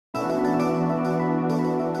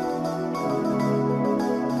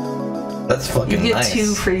That's fucking nice. You get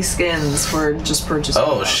 2 free skins for just purchasing.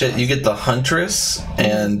 Oh shit! You get the Huntress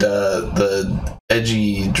and the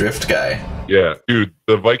edgy drift guy. Yeah, dude,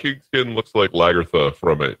 the Viking skin looks like Lagertha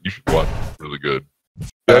from it. You should watch it. It's really good.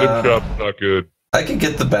 Item shop's not good. I could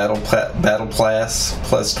get the battle pass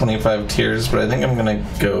plus 25 tiers, but I think I'm gonna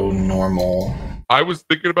go normal. I was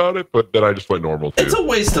thinking about it, but then I just went normal too. It's a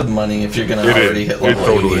waste of money if you're gonna already hit level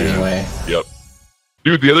 80 anyway. Yep.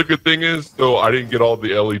 Dude, the other good thing is, so I didn't get all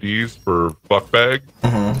the LEDs for Buck Bag,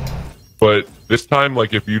 but this time,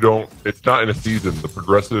 like, if you don't, it's not in a season. The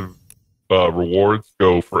progressive rewards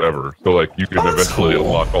go forever, so like you can eventually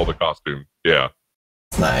unlock all the costumes. Yeah,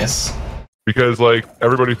 nice. Because like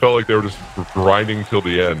everybody felt like they were just grinding till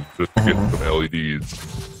the end just to get some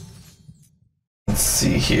LEDs. Let's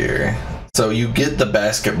see here. So you get the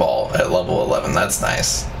basketball at level 11. That's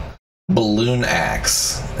nice. Balloon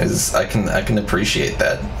axe is I can appreciate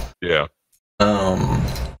that. Yeah.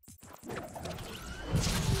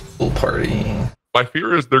 Pool party. My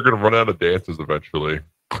fear is they're gonna run out of dances eventually.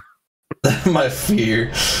 My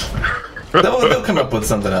fear. They'll come up with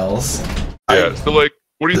something else. Yeah. So like,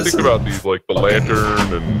 what do you think about these? Like the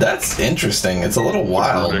lantern and. That's interesting. It's a little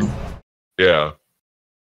wild. Runic. Yeah.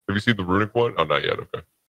 Have you seen the runic one? Oh, not yet. Okay.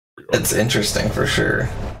 It's interesting for sure.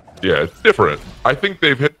 Yeah, it's different. I think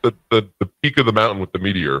they've hit the peak of the mountain with the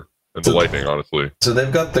meteor and the lightning, honestly. So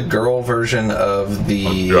they've got the girl version of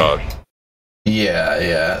the... Josh.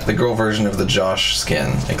 Yeah. The girl version of the Josh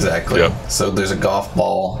skin. Exactly. Yep. So there's a golf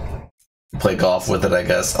ball. Play golf with it, I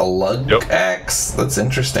guess. A lug axe. That's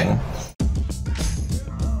interesting.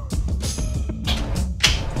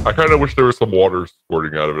 I kind of wish there was some water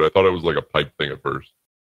squirting out of it. I thought it was like a pipe thing at first.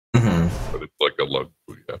 But it's like a lug.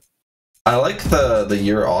 Yeah. I like the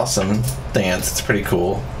You're Awesome dance. It's pretty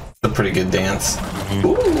cool. It's a pretty good dance.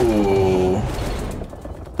 Ooh.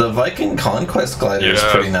 The Viking Conquest glider is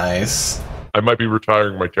pretty nice. I might be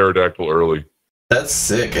retiring my pterodactyl early. That's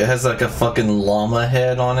sick. It has like a fucking llama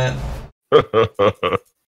head on it. What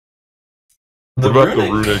about the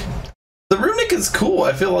runic? The runic is cool.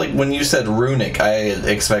 I feel like when you said runic, I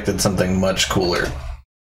expected something much cooler.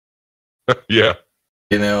 Yeah.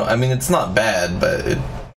 You know, I mean, it's not bad, but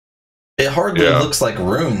it hardly looks like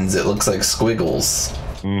runes. It looks like squiggles.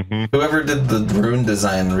 Whoever did the rune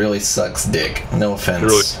design really sucks dick. No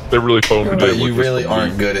offense. They really phoned it in. But you really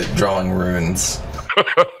aren't good at drawing runes.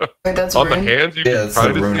 Wait, that's on rune? the hands, you can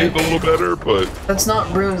kind of see it a little better, but... That's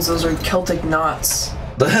not runes, those are Celtic knots.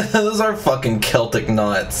 Those are fucking Celtic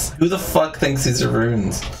knots. Who the fuck thinks these are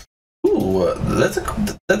runes? Ooh,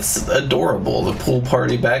 that's adorable. The pool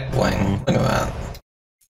party back bling. Look at that.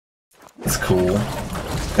 That's cool.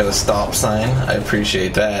 Got a stop sign. I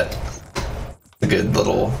appreciate that. A good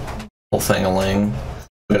little thing-a-ling.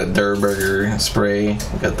 We got a Durburger spray.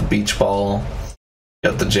 We got the beach ball.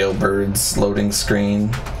 Got the jailbirds loading screen.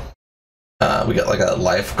 We got like a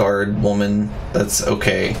lifeguard woman. That's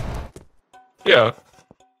okay. Yeah.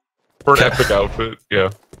 For an epic outfit,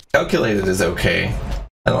 yeah. Calculated is okay.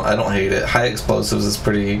 I don't hate it. High explosives is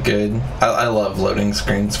pretty good. I love loading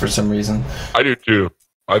screens for some reason. I do too.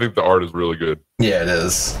 I think the art is really good. Yeah, it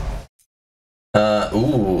is.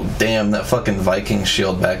 Ooh, damn, that fucking Viking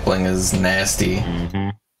shield back bling is nasty.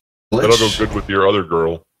 That'll go good with your other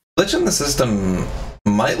girl. Glitch in the system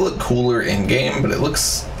might look cooler in game, but it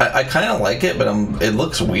looks... I kind of like it, but it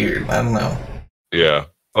looks weird. I don't know. Yeah.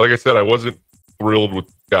 Like I said, I wasn't thrilled with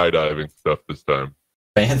skydiving stuff this time.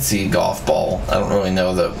 Fancy golf ball. I don't really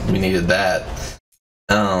know that we needed that.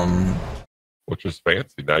 Which is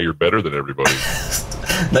fancy. Now you're better than everybody.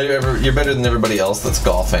 Now you're better than everybody else that's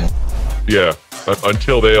golfing. Yeah.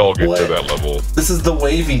 Until they all get to that level. This is the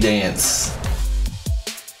wavy dance.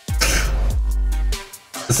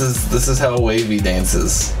 This is how wavy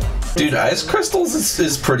dances. Dude, ice crystals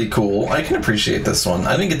is pretty cool. I can appreciate this one.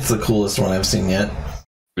 I think it's the coolest one I've seen yet.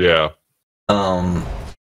 Yeah. The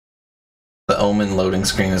Omen loading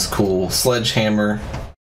screen is cool. Sledgehammer.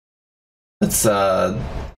 It's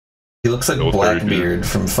he looks like Blackbeard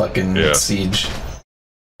from fucking Siege.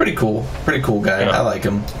 Pretty cool guy. I like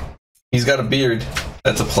him. He's got a beard.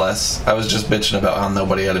 That's a plus. I was just bitching about how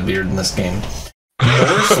nobody had a beard in this game.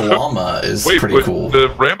 Norse Llama is pretty cool. The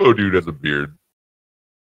Rambo dude has a beard.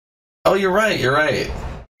 Oh, you're right.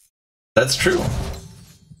 That's true.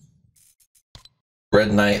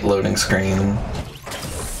 Red Knight loading screen.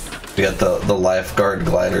 We got the lifeguard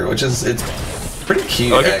glider, which it's pretty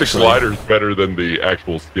cute. I think the glider's better than the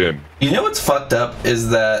actual skin. You know what's fucked up is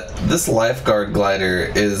that this lifeguard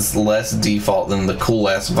glider is less default than the cool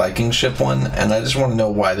ass Viking ship one, and I just want to know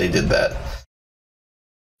why they did that.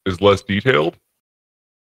 Is less detailed?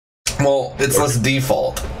 Well, it's less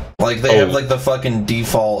default. Like they have like the fucking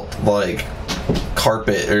default like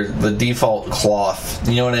carpet or the default cloth.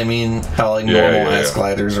 You know what I mean? How like normal ass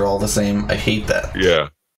gliders are all the same. I hate that. Yeah.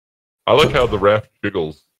 I like how the raft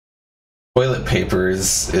jiggles. Toilet paper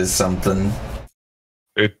is something.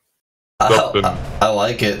 It's something. I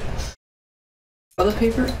like it. Toilet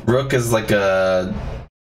paper? Rook is like a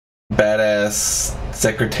badass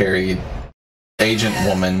secretary agent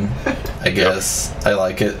woman, I guess. Yep. I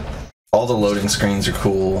like it. All the loading screens are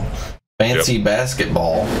cool. Fancy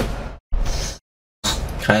basketball.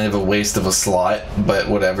 Kind of a waste of a slot, but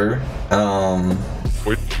whatever.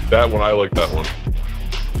 Wait, that one, I like that one.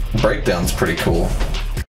 Breakdown's pretty cool.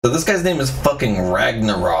 So this guy's name is fucking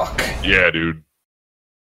Ragnarok. Yeah, dude.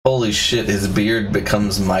 Holy shit, his beard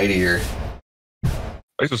becomes mightier. I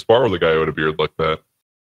used to spar with a guy who had a beard like that.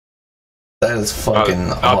 That is fucking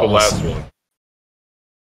not awesome. The last one.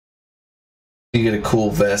 You get a cool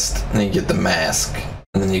vest, and then you get the mask,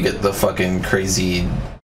 and then you get the fucking crazy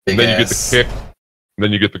big and then ass. You get the kick, and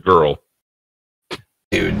then you get the girl.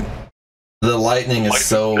 Dude, the lightning is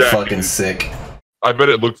so fucking sick. I bet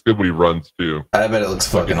it looks good when he runs, too. I bet it looks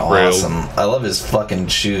fucking awesome. I love his fucking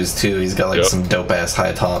shoes, too. He's got, like, some dope-ass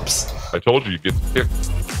high tops. I told you get the kick.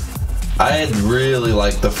 I really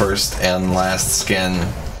like the first and last skin.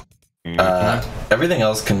 Everything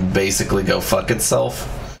else can basically go fuck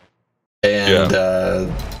itself. And,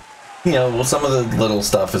 you know, well, some of the little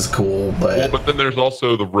stuff is cool, but... Well, but then there's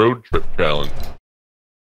also the road trip challenge.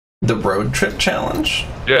 The road trip challenge?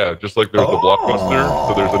 Yeah, just like there's the Blockbuster,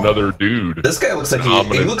 so there's another dude. This guy looks like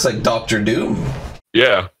he looks like Dr. Doom.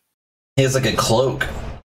 Yeah. He has like a cloak.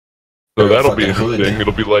 So that'll be interesting.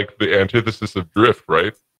 It'll be like the antithesis of Drift,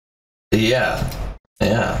 right? Yeah.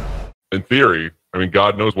 Yeah. In theory. I mean,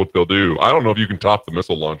 God knows what they'll do. I don't know if you can top the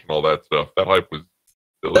missile launch and all that stuff. That hype was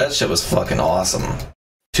silly. That shit was fucking awesome.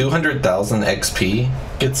 200,000 XP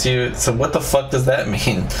gets you... So what the fuck does that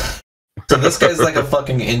mean? So this guy's like a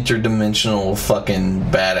fucking interdimensional fucking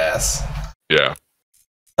badass. Yeah.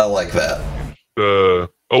 I like that. Oh,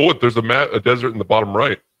 what? There's a desert in the bottom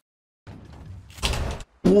right.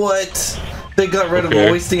 What? They got rid of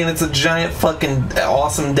Moisty and it's a giant fucking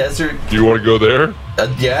awesome desert. Do you want to go there?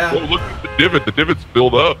 Yeah. Oh, look at the divot. The divot's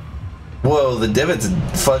filled up. Whoa, the divot's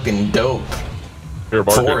fucking dope. Here,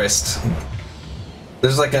 forest.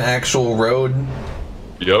 There's like an actual road.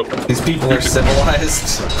 Yep. These people are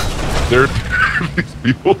civilized. They're these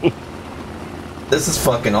people. This is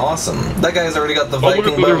fucking awesome. That guy's already got the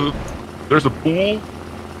Viking boat. There's a pool.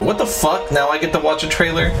 What the fuck? Now I get to watch a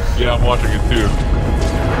trailer? Yeah, I'm watching it too.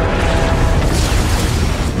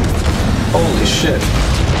 Holy shit.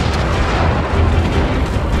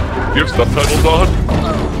 Do you have subtitles on?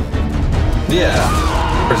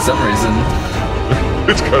 Yeah. For some reason.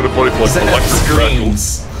 It's kind of funny. It's like electric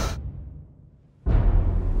screens.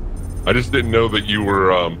 I just didn't know that you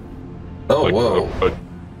were like whoa.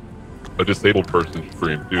 A disabled person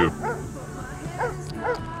stream too.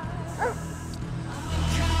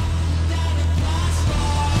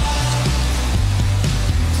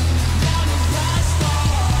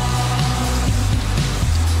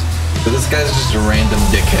 So this guy's just a random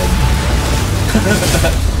dickhead.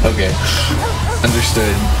 Okay.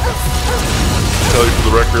 Understood. I'll tell you for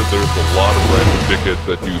the record, there's a lot of random dickheads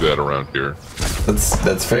that do that around here.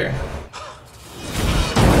 That's fair.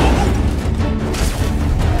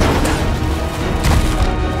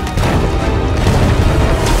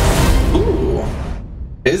 Ooh.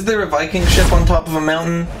 Is there a Viking ship on top of a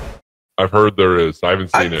mountain? I've heard there is. I haven't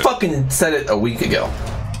seen it. I fucking said it a week ago.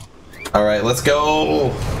 Alright, let's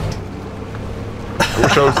go. I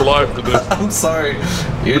wish I was alive for this. I'm sorry.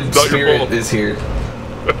 Your spirit is here.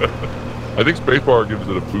 I think Spacebar gives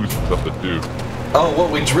it a boost and something too. Oh,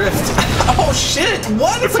 what? We drift? Oh shit!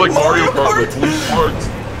 What? It's like Mario Kart with blue sparks.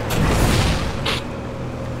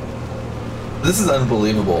 This is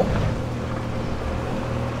unbelievable.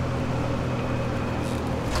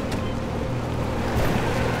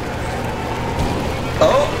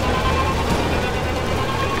 Oh!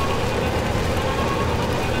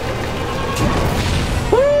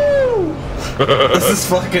 Woo! This is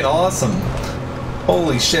fucking awesome.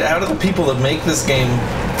 Holy shit, how do the people that make this game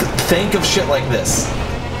think of shit like this?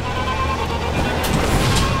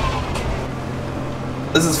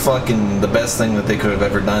 This is fucking the best thing that they could have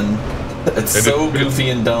ever done. It's so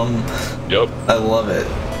goofy and dumb. Yep. I love it.